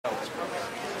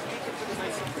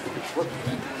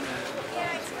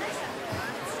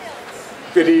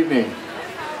Good evening.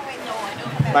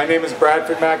 My name is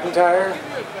Bradford McIntyre,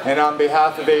 and on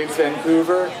behalf of AIDS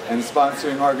Vancouver and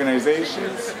sponsoring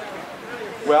organizations,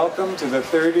 welcome to the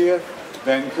 30th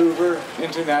Vancouver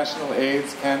International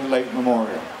AIDS Candlelight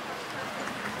Memorial.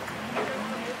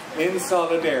 In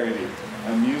solidarity,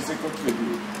 a musical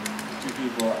tribute to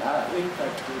people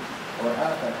infected or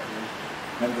affected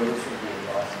and those who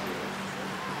have lost AIDS.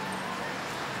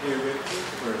 Here with me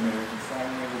for American Sign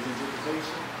Language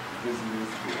interpretation is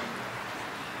Liz Green.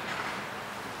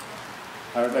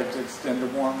 I would like to extend a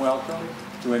warm welcome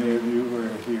to any of you who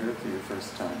are here for your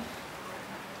first time.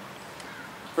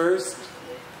 First,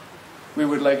 we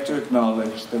would like to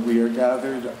acknowledge that we are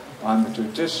gathered on the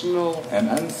traditional and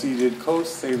unceded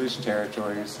Coast Salish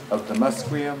territories of the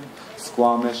Musqueam,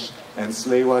 Squamish, and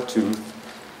Tsleil-Waututh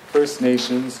First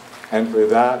Nations, and for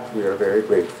that we are very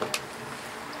grateful.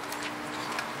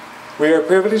 We are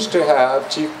privileged to have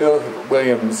Chief Bill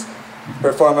Williams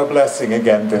perform a blessing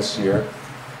again this year.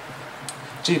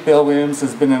 Chief Bill Williams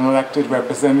has been an elected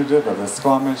representative of the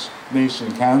Squamish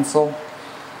Nation Council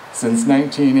since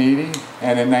 1980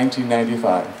 and in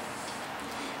 1995.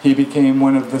 He became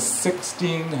one of the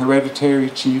 16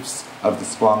 hereditary chiefs of the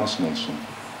Squamish Nation.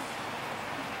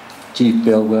 Chief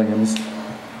Bill Williams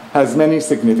has many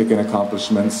significant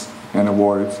accomplishments and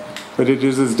awards, but it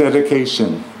is his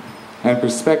dedication and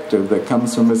perspective that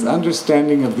comes from his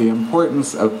understanding of the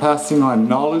importance of passing on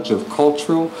knowledge of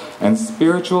cultural and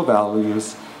spiritual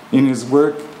values in his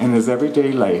work and his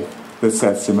everyday life that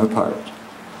sets him apart.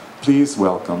 Please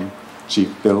welcome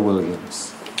Chief Bill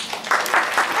Williams.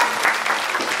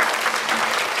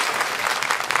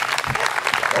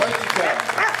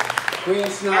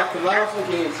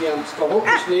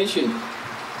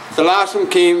 The last one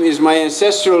came is my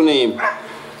ancestral name.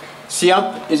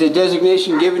 Siamp is a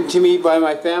designation given to me by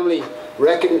my family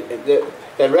that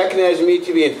recognizes me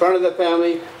to be in front of the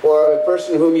family or a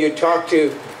person whom you talk to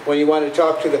when you want to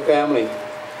talk to the family.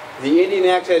 The Indian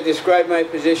Act has described my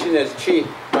position as chief.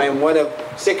 I am one of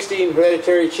 16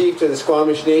 hereditary chiefs of the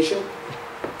Squamish Nation.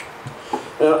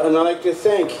 And I'd like to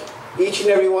thank each and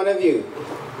every one of you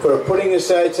for putting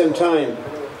aside some time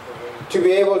to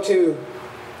be able to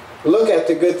look at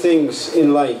the good things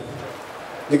in life.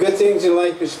 The good things in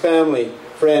life is family,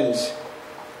 friends.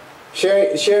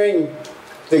 Sharing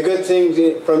the good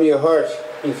things from your heart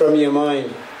and from your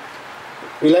mind.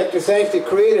 We'd like to thank the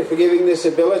Creator for giving this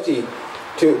ability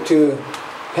to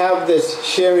have this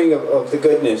sharing of the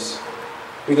goodness.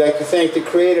 We'd like to thank the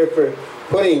Creator for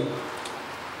putting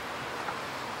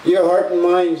your heart and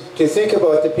mind to think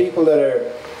about the people that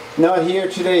are not here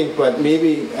today, but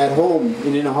maybe at home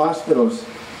and in the hospitals.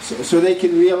 So they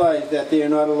can realize that they are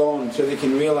not alone, so they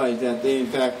can realize that they, in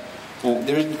fact,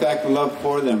 there is in fact love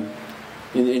for them.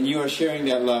 And you are sharing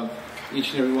that love,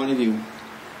 each and every one of you.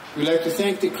 We'd like to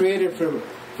thank the Creator for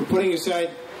putting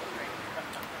aside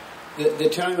the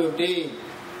time of day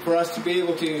for us to be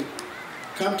able to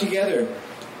come together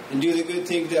and do the good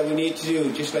things that we need to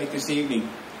do, just like this evening.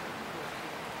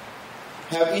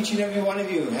 Have each and every one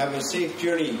of you have a safe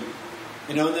journey,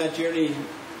 and on that journey,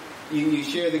 you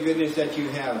share the goodness that you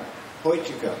have.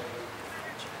 Hoichika.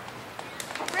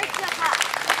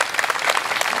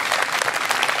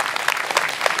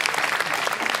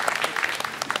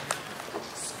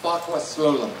 Spakwa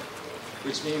Slolam,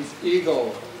 which means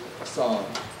eagle song,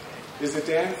 is a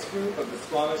dance group of the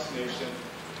Squamish Nation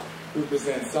who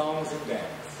present songs and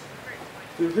dance.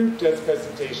 The group does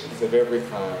presentations of every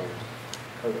kind,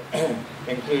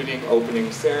 including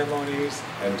opening ceremonies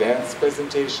and dance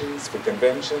presentations for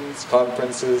conventions,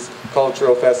 conferences,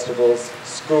 cultural festivals,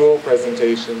 school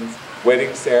presentations,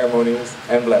 wedding ceremonies,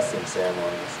 and blessing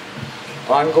ceremonies.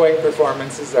 Ongoing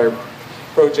performances are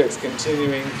projects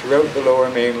continuing throughout the Lower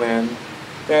Mainland,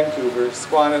 Vancouver,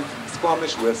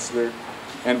 Squamish Whistler,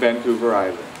 and Vancouver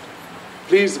Island.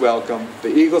 Please welcome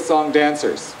the Eagle Song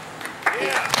Dancers.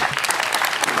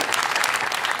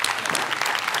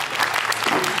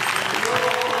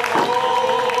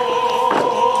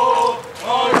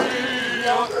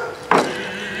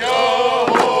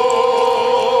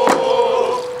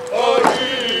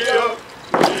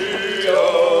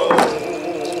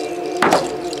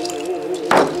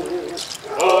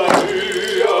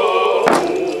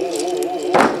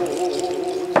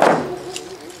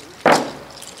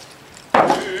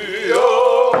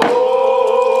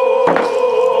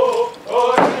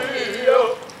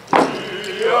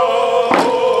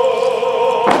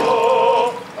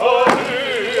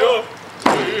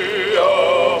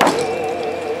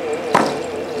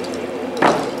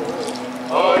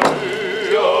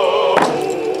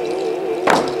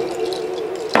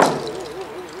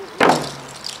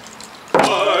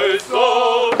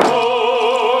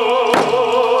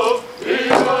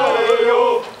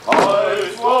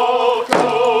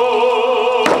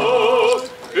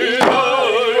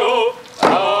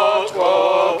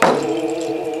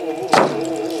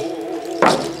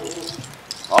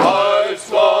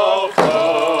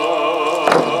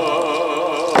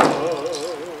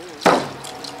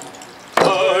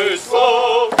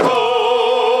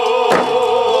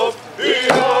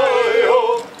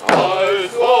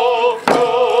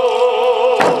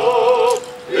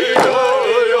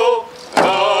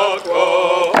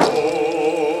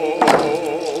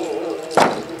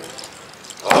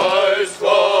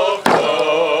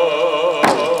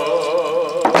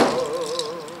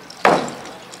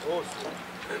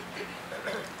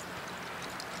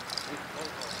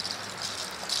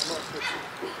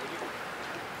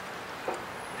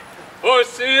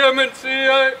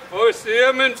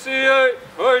 Siam,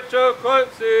 Hocha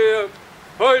Quansiam,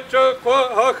 Hocha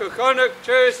Quat Hakakonik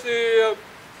Chasiam,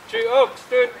 Chi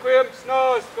Oxton Quim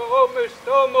Snas, Go Omish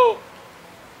Tomo.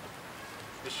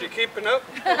 Is she keeping up?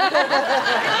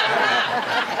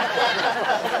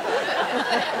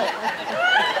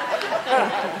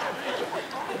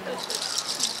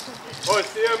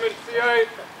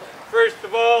 First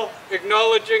of all,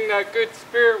 acknowledging that good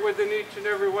spirit within each and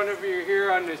every one of you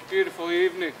here on this beautiful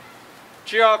evening.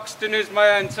 Chioxton is my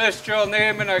ancestral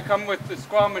name, and I come with the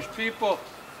Squamish people.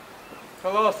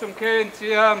 Kalosum Kane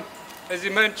Siam, as he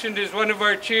mentioned, is one of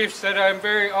our chiefs that I'm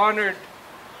very honored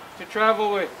to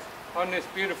travel with on this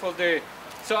beautiful day.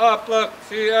 Saaplak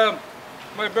Siam,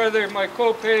 my brother, my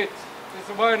co-pate, is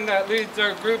the one that leads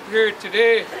our group here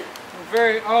today. I'm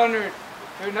very honored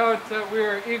to announce that we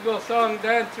are Eagle Song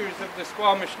dancers of the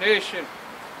Squamish Nation.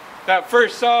 That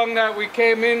first song that we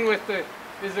came in with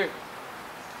is a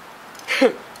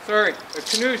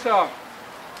canoe song.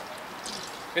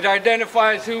 It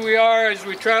identifies who we are as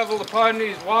we travel upon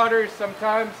these waters.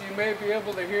 Sometimes you may be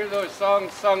able to hear those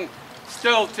songs sung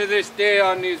still to this day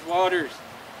on these waters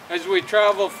as we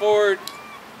travel forward,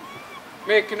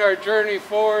 making our journey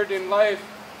forward in life,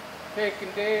 taking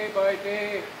day by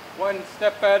day, one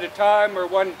step at a time or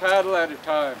one paddle at a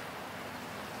time.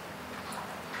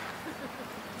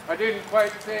 I didn't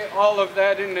quite say all of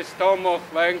that in the Stomo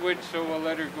language, so we'll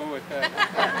let her go with that.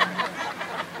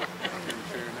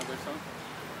 Share another song.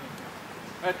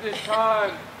 At this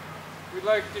time, we'd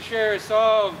like to share a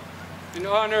song in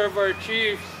honor of our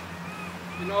chiefs,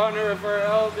 in honor of our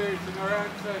elders and our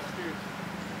ancestors,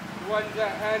 the ones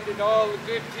that handed all the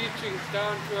good teachings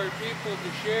down to our people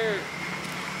to share.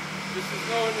 This is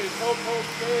known as Hope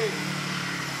Hope Day.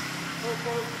 Hope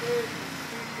Hope Day is a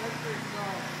sweet country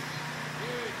song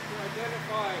used to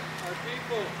identify our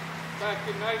people back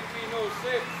in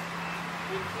 1906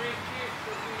 when three chiefs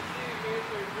from BC made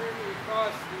their journey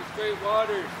across these great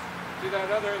waters to that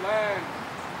other land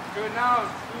to announce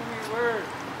who we were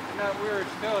and that we were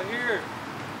still here.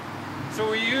 So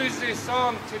we use this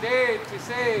song today to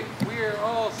say we are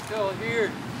all still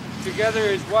here together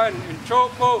as one. In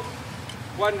Chopo,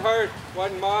 one heart,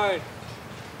 one mind.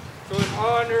 So in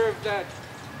honor of that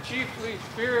chiefly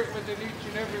spirit within each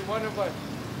and every one of us,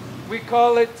 we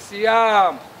call it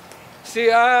Siam.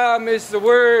 Siam is the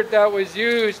word that was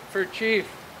used for chief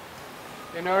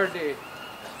in our day.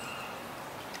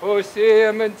 O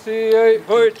Siam and Siam,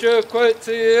 Hocha Quat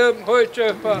Siam,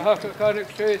 Hocha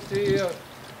Pahakanik Siam,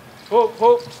 Hope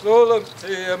Hope Slolam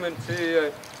Siam and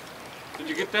Siam. Did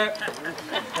you get that?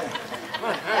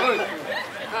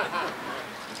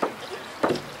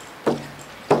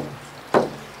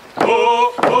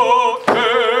 Oh, oh,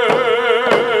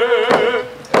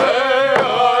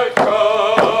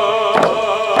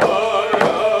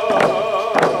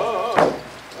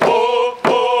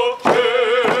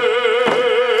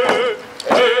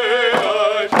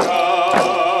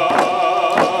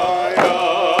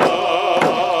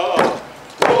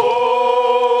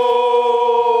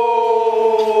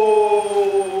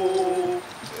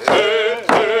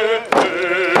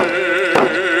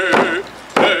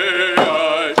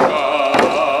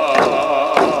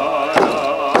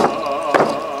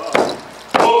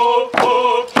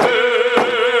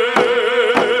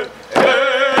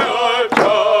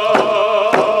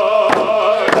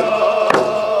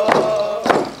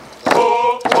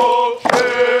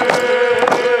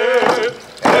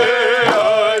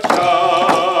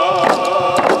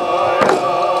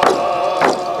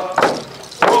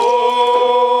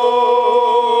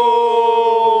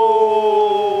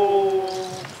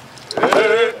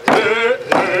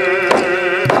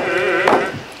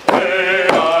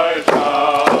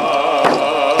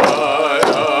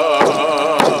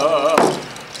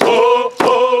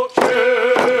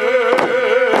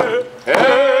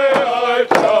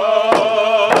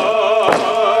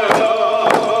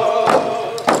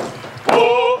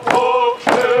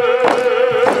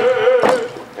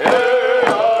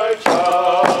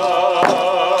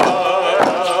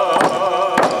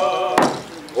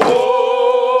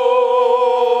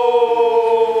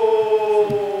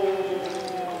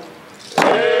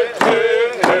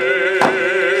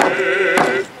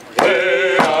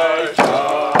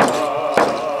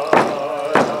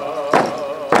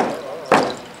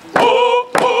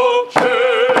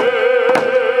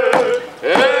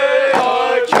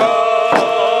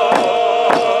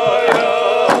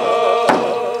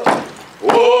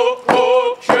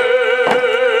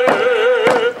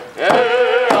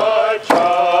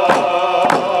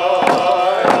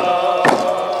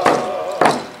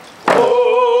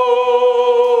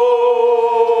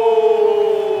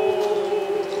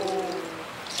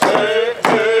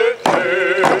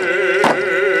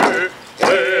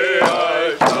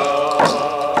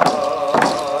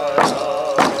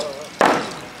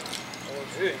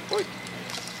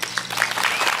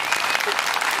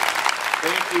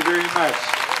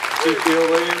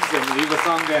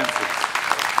 dancers.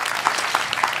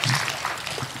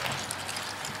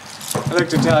 I'd like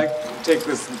to take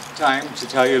this time to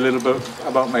tell you a little bit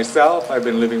about myself. I've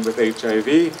been living with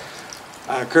HIV.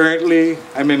 Currently,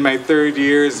 I'm in my 3rd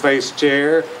year as Vice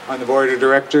Chair on the Board of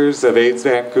Directors of AIDS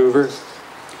Vancouver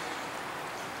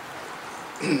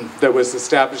that was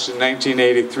established in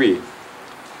 1983.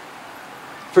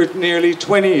 For nearly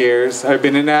 20 years, I've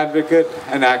been an advocate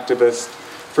and activist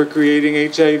for creating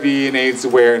HIV and AIDS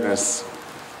awareness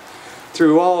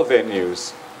through all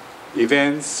venues,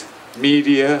 events,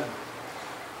 media,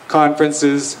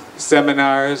 conferences,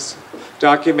 seminars,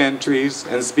 documentaries,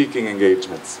 and speaking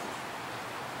engagements.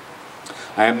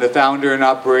 I am the founder and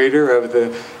operator of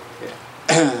the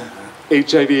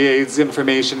HIV/AIDS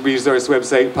information resource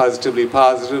website, Positively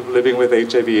Positive, Living with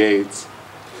HIV/AIDS,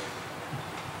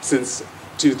 since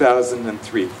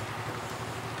 2003.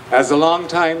 As a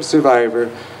longtime survivor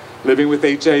living with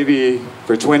HIV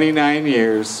for 29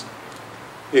 years,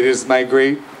 it is my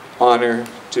great honor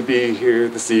to be here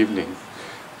this evening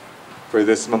for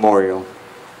this memorial.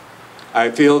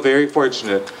 I feel very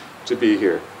fortunate to be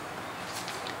here.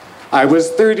 I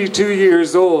was 32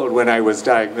 years old when I was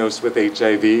diagnosed with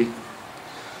HIV.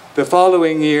 The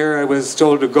following year, I was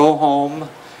told to go home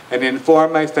and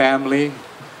inform my family,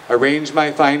 arrange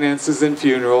my finances and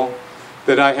funeral,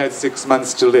 that I had 6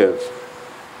 months to live.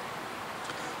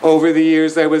 Over the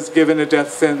years, I was given a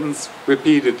death sentence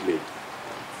repeatedly.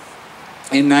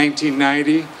 In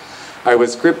 1990, I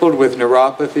was crippled with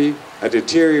neuropathy, a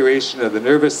deterioration of the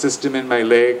nervous system in my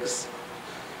legs,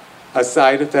 a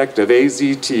side effect of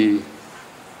AZT,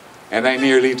 and I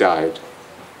nearly died.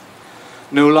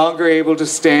 No longer able to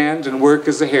stand and work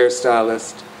as a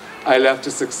hairstylist, I left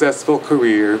a successful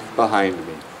career behind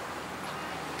me.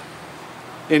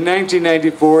 In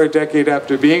 1994, a decade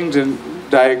after being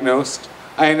diagnosed,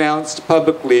 I announced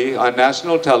publicly on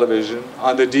national television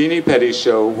on the Deanie Petty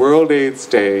Show, World AIDS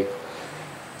Day,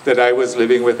 that I was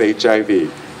living with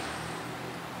HIV.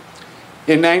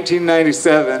 In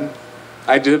 1997,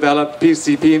 I developed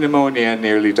PCP pneumonia and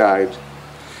nearly died.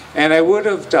 And I would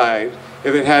have died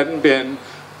if it hadn't been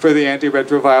for the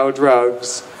antiretroviral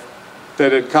drugs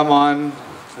that had come on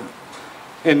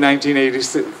in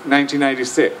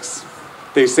 1996.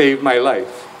 They saved my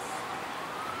life.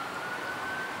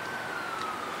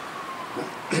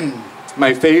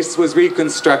 My face was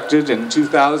reconstructed in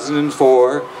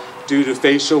 2004 due to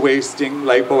facial wasting,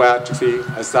 lipoatrophy,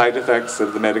 as side effects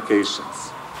of the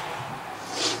medications.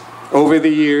 Over the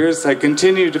years, I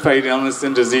continued to fight illness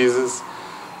and diseases,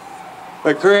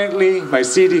 but currently my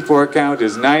CD4 count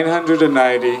is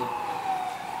 990,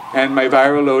 and my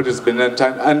viral load has been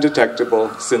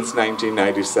undetectable since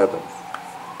 1997.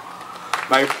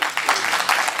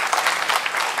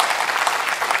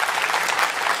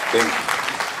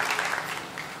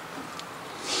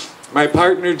 My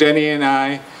partner Denny and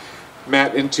I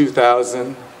met in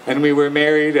 2000, and we were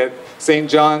married at St.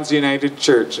 John's United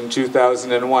Church in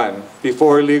 2001,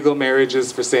 before legal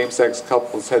marriages for same-sex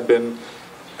couples had been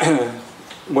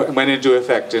went into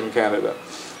effect in Canada.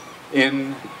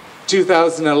 In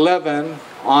 2011,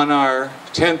 on our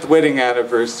 10th wedding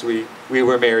anniversary, we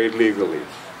were married legally.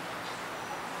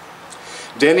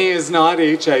 Denny is not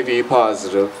HIV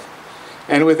positive,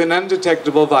 and with an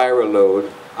undetectable viral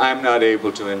load, I'm not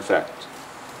able to infect.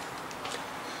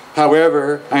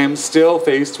 However, I am still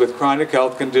faced with chronic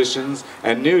health conditions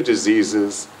and new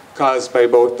diseases caused by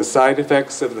both the side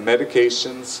effects of the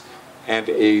medications and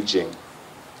aging.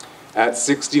 At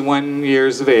 61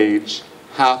 years of age,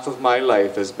 half of my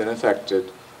life has been affected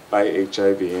by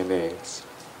HIV and AIDS.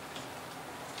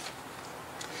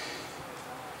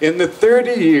 In the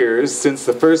 30 years since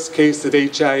the first case of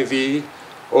HIV,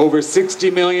 over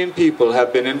 60 million people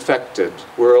have been infected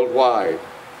worldwide.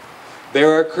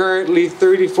 There are currently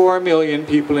 34 million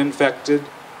people infected,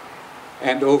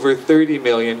 and over 30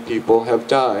 million people have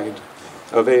died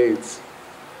of AIDS.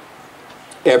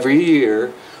 Every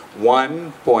year,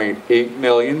 1.8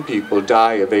 million people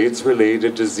die of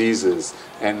AIDS-related diseases,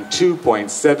 and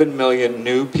 2.7 million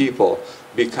new people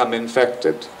become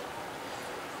infected.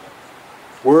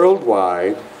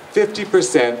 Worldwide,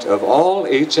 50% of all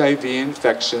HIV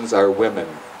infections are women.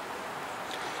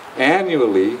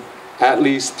 Annually, at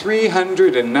least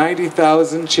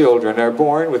 390,000 children are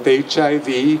born with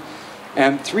HIV,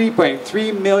 and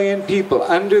 3.3 million people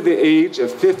under the age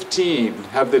of 15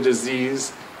 have the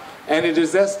disease, and it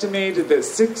is estimated that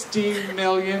 16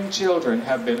 million children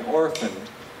have been orphaned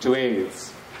to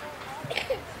AIDS.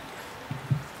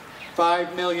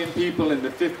 5 million people in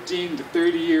the 15 to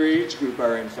 30-year age group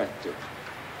are infected.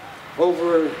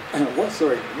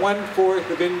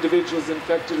 1/4 of individuals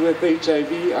infected with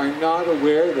HIV are not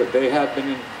aware that they have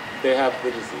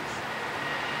the disease.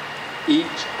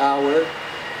 Each hour,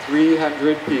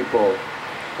 300 people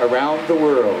around the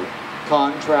world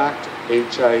contract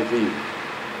HIV.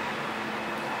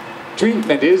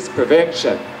 Treatment is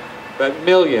prevention, but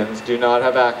millions do not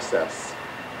have access.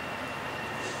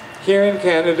 Here in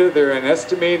Canada, there are an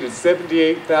estimated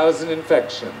 78,000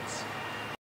 infections.